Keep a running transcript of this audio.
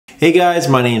Hey guys,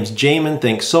 my name's Jamin.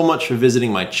 Thanks so much for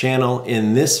visiting my channel.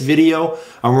 In this video,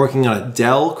 I'm working on a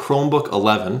Dell Chromebook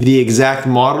 11. The exact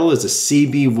model is a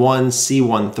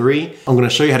CB1C13. I'm going to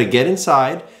show you how to get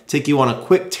inside, take you on a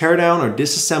quick teardown or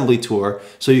disassembly tour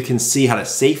so you can see how to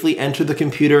safely enter the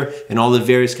computer and all the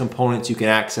various components you can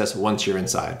access once you're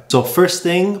inside. So first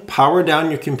thing, power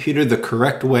down your computer the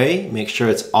correct way. Make sure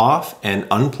it's off and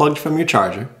unplugged from your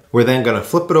charger. We're then going to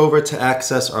flip it over to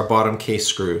access our bottom case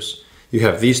screws. You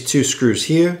have these two screws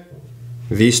here,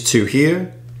 these two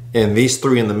here, and these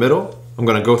three in the middle. I'm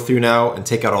going to go through now and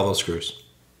take out all those screws.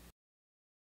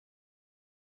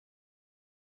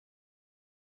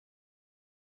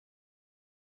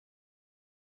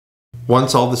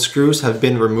 Once all the screws have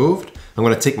been removed, I'm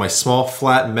going to take my small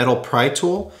flat metal pry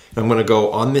tool and I'm going to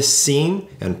go on this seam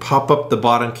and pop up the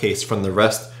bottom case from the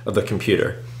rest of the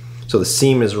computer. So the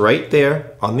seam is right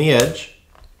there on the edge.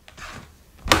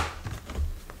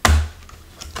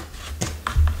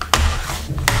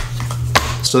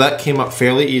 So that came up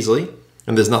fairly easily,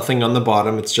 and there's nothing on the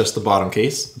bottom, it's just the bottom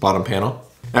case, the bottom panel.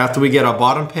 After we get our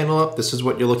bottom panel up, this is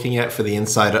what you're looking at for the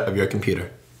inside of your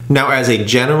computer. Now, as a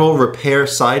general repair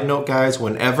side note, guys,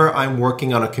 whenever I'm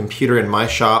working on a computer in my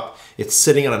shop, it's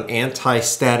sitting on an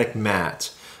anti-static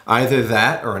mat. Either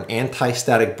that or an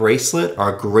anti-static bracelet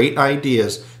are great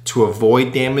ideas to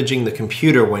avoid damaging the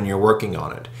computer when you're working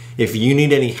on it. If you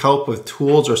need any help with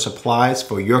tools or supplies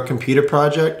for your computer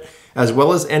project, as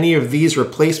well as any of these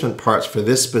replacement parts for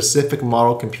this specific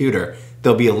model computer,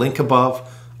 there'll be a link above,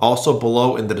 also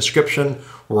below in the description,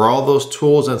 where all those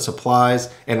tools and supplies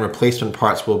and replacement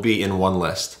parts will be in one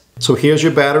list. So here's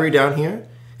your battery down here.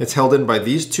 It's held in by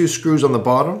these two screws on the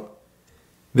bottom,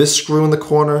 this screw in the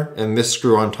corner, and this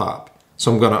screw on top.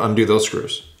 So I'm going to undo those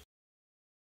screws.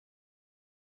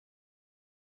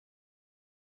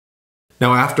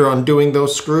 Now after undoing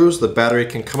those screws, the battery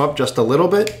can come up just a little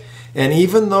bit. And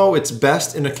even though it's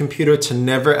best in a computer to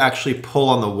never actually pull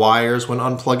on the wires when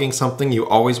unplugging something, you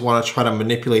always want to try to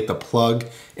manipulate the plug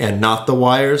and not the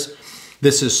wires.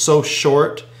 This is so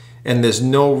short and there's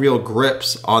no real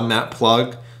grips on that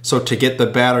plug. So to get the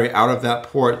battery out of that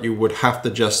port, you would have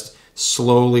to just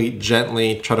slowly,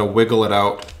 gently try to wiggle it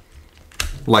out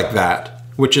like that,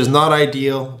 which is not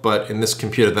ideal, but in this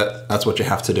computer, that's what you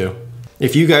have to do.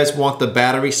 If you guys want the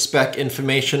battery spec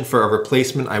information for a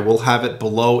replacement, I will have it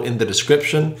below in the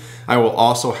description. I will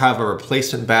also have a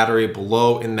replacement battery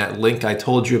below in that link I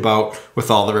told you about with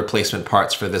all the replacement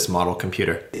parts for this model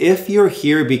computer. If you're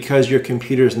here because your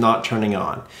computer is not turning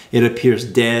on, it appears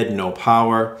dead, no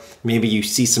power, maybe you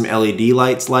see some LED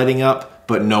lights lighting up,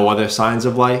 but no other signs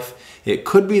of life, it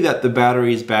could be that the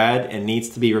battery is bad and needs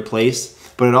to be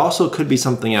replaced, but it also could be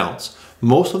something else.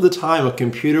 Most of the time, a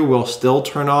computer will still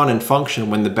turn on and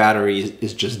function when the battery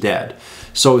is just dead.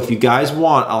 So if you guys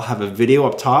want, I'll have a video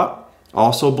up top,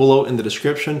 also below in the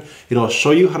description. It'll show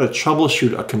you how to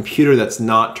troubleshoot a computer that's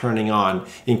not turning on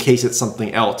in case it's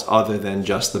something else other than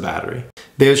just the battery.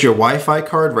 There's your Wi-Fi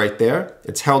card right there.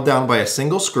 It's held down by a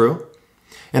single screw.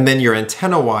 And then your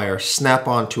antenna wire snap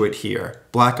onto it here.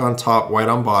 Black on top, white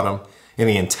on bottom, and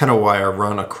the antenna wire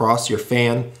run across your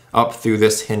fan up through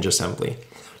this hinge assembly.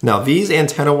 Now these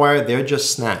antenna wire, they're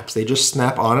just snaps. They just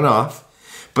snap on and off,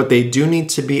 but they do need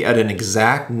to be at an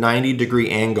exact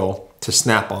 90-degree angle to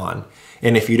snap on.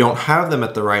 And if you don't have them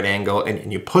at the right angle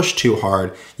and you push too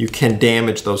hard, you can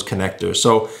damage those connectors.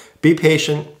 So be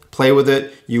patient, play with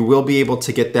it. You will be able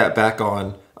to get that back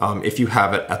on if you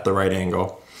have it at the right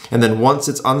angle. And then once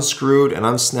it's unscrewed and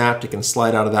unsnapped, it can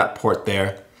slide out of that port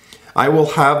there. I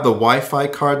will have the Wi-Fi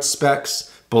card specs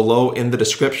below in the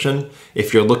description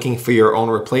if you're looking for your own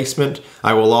replacement.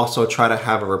 I will also try to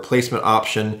have a replacement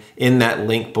option in that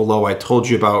link below I told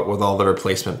you about with all the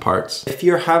replacement parts. If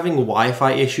you're having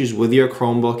Wi-Fi issues with your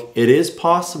Chromebook, it is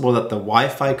possible that the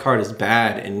Wi-Fi card is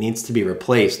bad and needs to be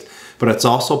replaced, but it's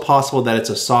also possible that it's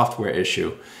a software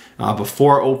issue.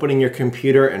 Before opening your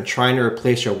computer and trying to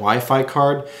replace your Wi-Fi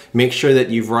card, make sure that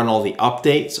you've run all the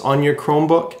updates on your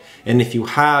Chromebook. And if you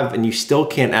have and you still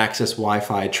can't access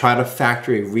Wi-Fi, try to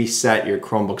factory reset your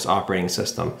Chromebook's operating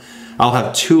system. I'll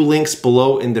have two links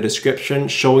below in the description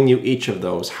showing you each of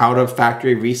those, how to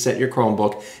factory reset your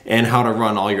Chromebook and how to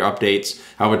run all your updates.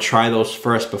 I would try those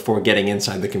first before getting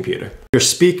inside the computer. Your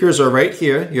speakers are right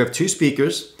here. You have two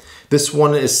speakers. This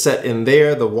one is set in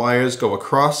there. The wires go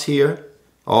across here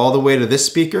all the way to this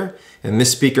speaker, and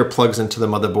this speaker plugs into the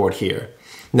motherboard here.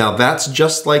 Now that's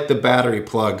just like the battery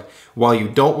plug. While you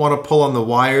don't want to pull on the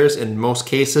wires in most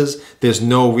cases, there's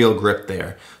no real grip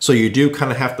there. So you do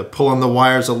kind of have to pull on the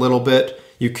wires a little bit.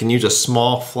 You can use a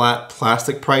small flat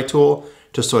plastic pry tool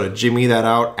to sort of jimmy that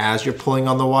out as you're pulling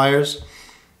on the wires.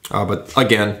 But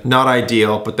again, not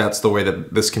ideal, but that's the way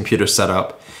that this computer's set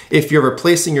up. If you're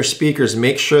replacing your speakers,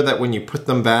 make sure that when you put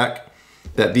them back,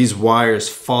 that these wires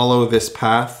follow this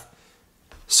path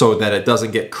so that it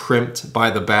doesn't get crimped by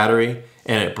the battery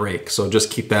and it breaks. So just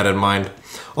keep that in mind.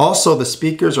 Also, the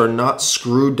speakers are not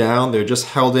screwed down. They're just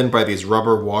held in by these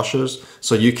rubber washers,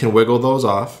 so you can wiggle those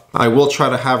off. I will try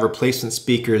to have replacement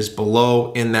speakers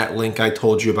below in that link I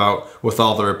told you about with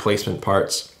all the replacement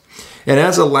parts. And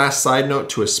as a last side note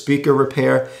to a speaker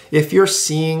repair, if you're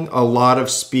seeing a lot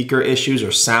of speaker issues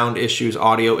or sound issues,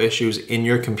 audio issues in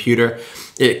your computer,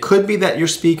 it could be that your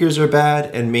speakers are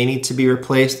bad and may need to be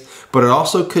replaced, but it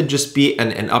also could just be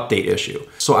an update issue.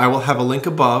 So I will have a link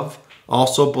above,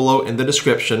 also below in the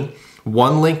description.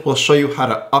 One link will show you how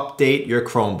to update your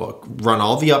Chromebook. Run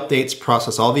all the updates,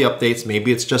 process all the updates.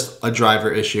 Maybe it's just a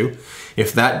driver issue.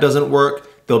 If that doesn't work,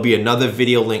 there'll be another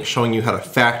video link showing you how to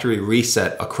factory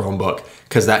reset a Chromebook,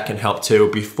 because that can help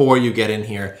too before you get in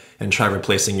here and try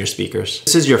replacing your speakers.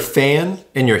 This is your fan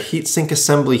and your heatsink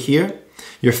assembly here.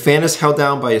 Your fan is held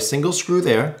down by a single screw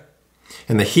there,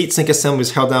 and the heatsink assembly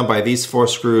is held down by these 4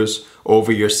 screws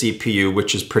over your CPU,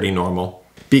 which is pretty normal.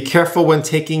 Be careful when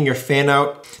taking your fan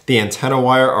out. The antenna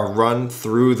wire are run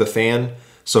through the fan,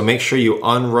 so make sure you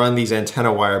unrun these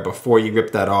antenna wire before you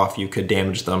rip that off. You could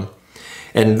damage them.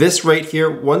 And this right here,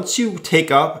 once you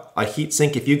take up a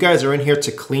heatsink, if you guys are in here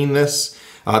to clean this,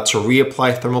 to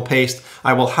reapply thermal paste,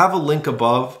 I will have a link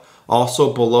above,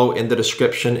 also below in the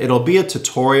description. It'll be a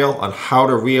tutorial on how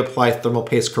to reapply thermal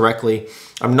paste correctly.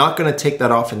 I'm not gonna take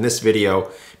that off in this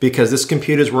video because this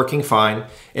computer is working fine.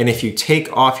 And if you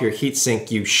take off your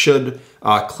heatsink, you should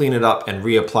clean it up and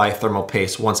reapply thermal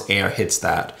paste once air hits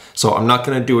that. So I'm not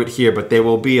gonna do it here, but there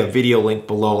will be a video link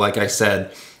below, like I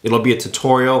said. It'll be a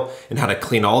tutorial in how to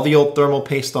clean all the old thermal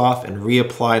paste off and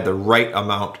reapply the right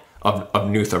amount of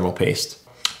new thermal paste.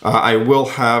 I will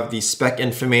have the spec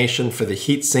information for the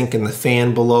heatsink and the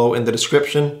fan below in the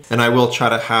description, and I will try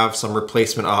to have some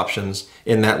replacement options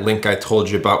in that link I told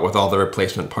you about with all the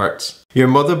replacement parts. Your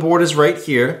motherboard is right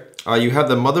here. You have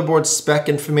the motherboard spec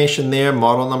information there,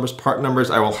 model numbers, part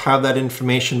numbers. I will have that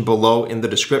information below in the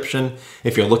description.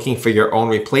 If you're looking for your own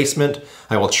replacement,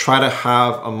 I will try to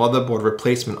have a motherboard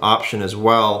replacement option as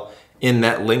well in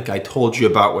that link I told you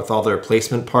about with all the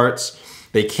replacement parts.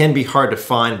 They can be hard to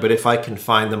find, but if I can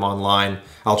find them online,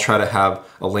 I'll try to have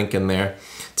a link in there.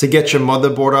 To get your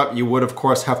motherboard up, you would of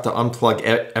course have to unplug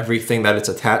everything that it's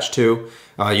attached to.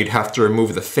 You'd have to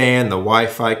remove the fan, the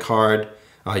Wi-Fi card.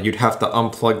 You'd have to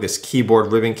unplug this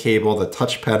keyboard ribbon cable, the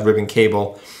touchpad ribbon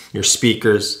cable, your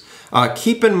speakers.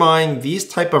 Keep in mind, these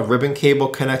type of ribbon cable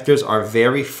connectors are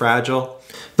very fragile.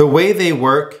 The way they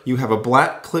work, you have a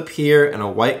black clip here and a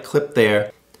white clip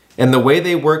there. And the way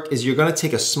they work is you're gonna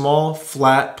take a small,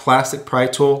 flat plastic pry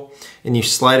tool and you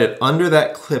slide it under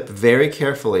that clip very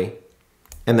carefully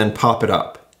and then pop it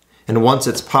up. And once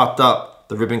it's popped up,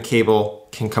 the ribbon cable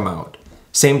can come out.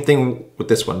 Same thing with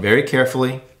this one, very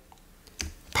carefully.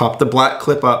 Pop the black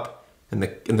clip up and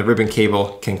the ribbon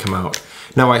cable can come out.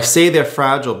 Now I say they're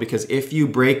fragile because if you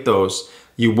break those,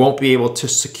 you won't be able to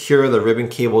secure the ribbon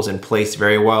cables in place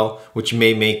very well, which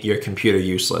may make your computer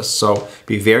useless. So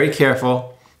be very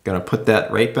careful. Gonna put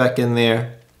that right back in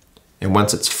there. And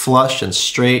once it's flush and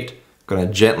straight, gonna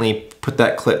gently put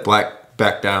that clip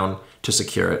back down to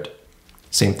secure it.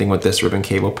 Same thing with this ribbon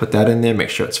cable. Put that in there,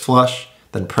 make sure it's flush,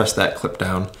 then press that clip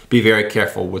down. Be very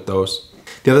careful with those.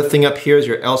 The other thing up here is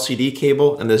your LCD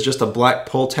cable, and there's just a black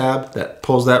pull tab that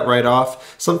pulls that right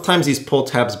off. Sometimes these pull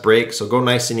tabs break, so go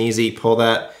nice and easy, pull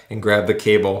that and grab the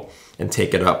cable and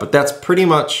take it up. But that's pretty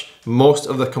much most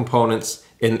of the components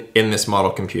in this model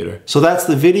computer. So that's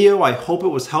the video. I hope it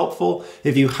was helpful.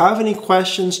 If you have any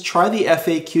questions, try the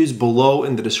FAQs below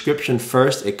in the description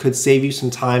first. It could save you some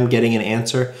time getting an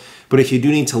answer. But if you do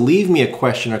need to leave me a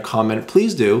question or comment,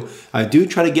 please do. I do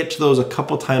try to get to those a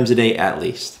couple times a day at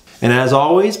least. And as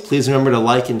always, please remember to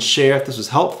like and share if this was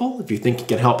helpful. If you think it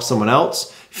can help someone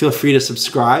else, feel free to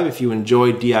subscribe if you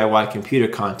enjoy DIY computer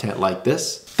content like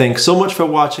this. Thanks so much for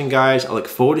watching, guys. I look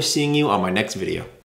forward to seeing you on my next video.